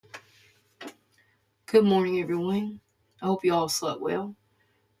Good morning, everyone. I hope you all slept well.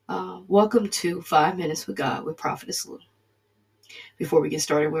 Welcome to 5 Minutes with God with Prophetess Lou. Before we get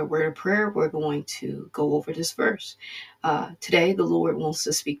started with a word of prayer, we're going to go over this verse. Today, the Lord wants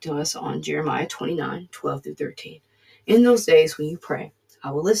to speak to us on Jeremiah 29:12 through 13. In those days when you pray,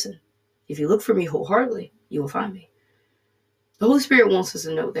 I will listen. If you look for me wholeheartedly, you will find me. The Holy Spirit wants us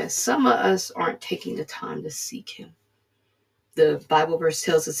to know that some of us aren't taking the time to seek Him. The Bible verse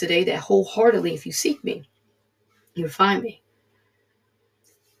tells us today that wholeheartedly, if you seek me, you'll find me.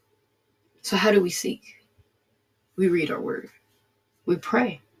 So how do we seek? We read our word. We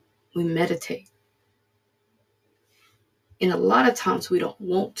pray. We meditate. And a lot of times we don't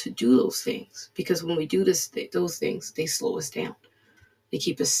want to do those things because when we do those things, they slow us down. They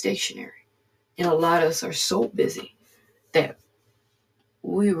keep us stationary. And a lot of us are so busy that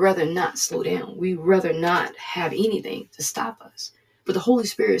we rather not slow down. We rather not have anything to stop us. But the Holy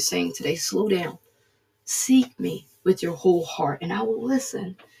Spirit is saying today, slow down. Seek me with your whole heart and I will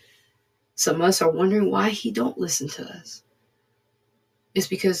listen. Some of us are wondering why He don't listen to us. It's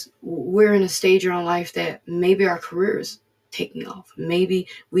because we're in a stage in our life that maybe our career is taking off. Maybe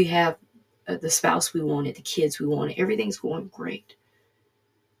we have the spouse we wanted, the kids we wanted. Everything's going great.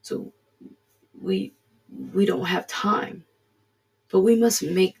 So we don't have time. But we must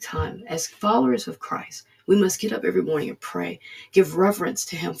make time as followers of Christ. We must get up every morning and pray, give reverence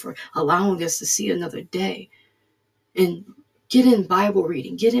to Him for allowing us to see another day, and get in Bible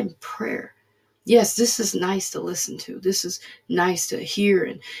reading, get in prayer. Yes, this is nice to listen to. This is nice to hear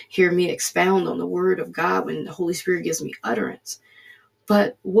and hear me expound on the word of God when the Holy Spirit gives me utterance.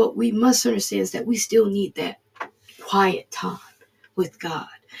 But what we must understand is that we still need that quiet time with God.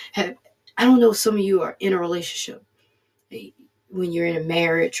 I don't know if some of you are in a relationship. When you're in a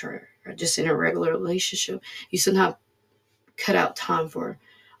marriage or just in a regular relationship, you somehow cut out time for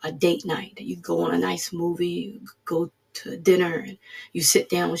a date night. You go on a nice movie, you go to dinner, and you sit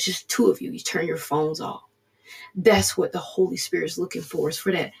down with just two of you. You turn your phones off. That's what the Holy Spirit is looking for, is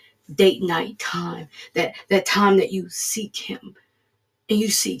for that date night time, that time that you seek Him. And you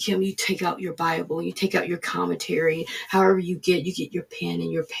seek Him, you take out your Bible, you take out your commentary, however you get your pen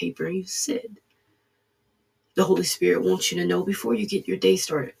and your paper, and you sit. The Holy Spirit wants you to know before you get your day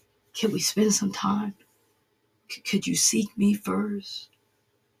started, can we spend some time? Could you seek me first?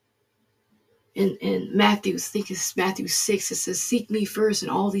 In Matthew, I think it's Matthew 6, it says, seek me first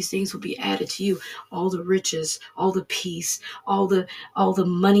and all these things will be added to you. All the riches, all the peace, all the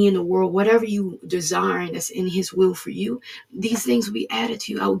money in the world, whatever you desire and that's in His will for you, these things will be added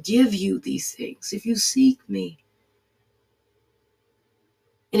to you. I'll give you these things if you seek me.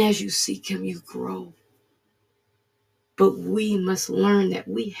 And as you seek Him, you grow. But we must learn that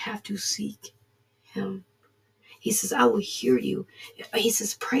we have to seek Him. He says, I will hear you. He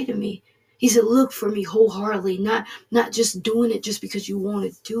says, pray to me. He said, look for me wholeheartedly, not just doing it just because you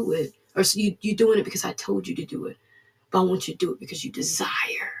want to do it, or so you doing it because I told you to do it, but I want you to do it because you desire.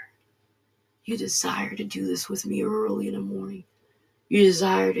 You desire to do this with me early in the morning. You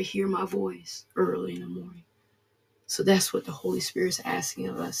desire to hear my voice early in the morning. So that's what the Holy Spirit is asking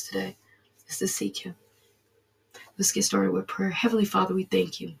of us today, is to seek Him. Let's get started with prayer. Heavenly Father, we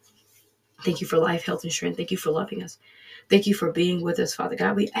thank you. Thank you for life, health, and strength. Thank you for loving us. Thank you for being with us, Father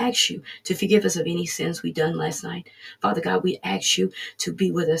God. We ask you to forgive us of any sins we done last night. Father God, we ask you to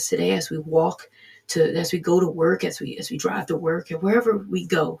be with us today as we as we go to work, as we drive to work, and wherever we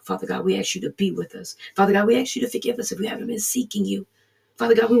go. Father God, we ask you to be with us. Father God, we ask you to forgive us if we haven't been seeking you.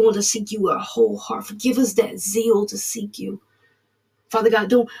 Father God, we want to seek you with our whole heart. Forgive us that zeal to seek you. Father God,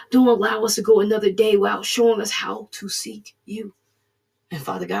 don't allow us to go another day without showing us how to seek you. And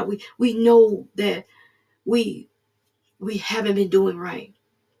Father God, we know that we haven't been doing right.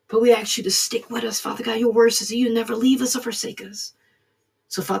 But we ask you to stick with us, Father God. Your word says that you never leave us or forsake us.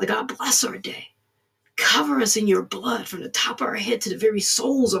 So, Father God, bless our day. Cover us in your blood from the top of our head to the very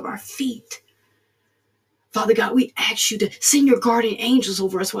soles of our feet. Father God, we ask you to send your guardian angels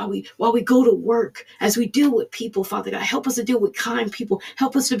over us while we go to work, as we deal with people, Father God. Help us to deal with kind people.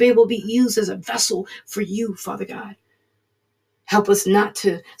 Help us to be able to be used as a vessel for you, Father God. Help us not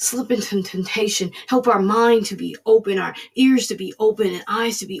to slip into temptation. Help our mind to be open, our ears to be open, and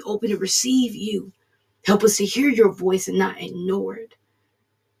eyes to be open to receive you. Help us to hear your voice and not ignore it.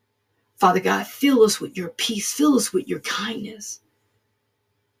 Father God, fill us with your peace. Fill us with your kindness.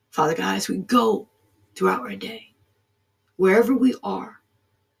 Father God, as we go throughout our day, wherever we are,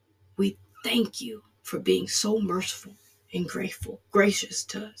 we thank you for being so merciful and gracious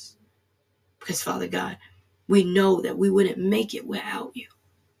to us. Because, Father God, we know that we wouldn't make it without you.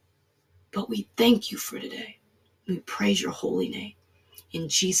 But we thank you for today. We praise your holy name. In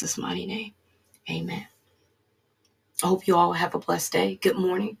Jesus' mighty name, Amen. I hope you all have a blessed day. Good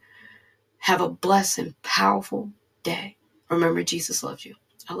morning. Have a blessed and powerful day. Remember, Jesus loves you.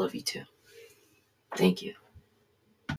 I love you too. Thank you.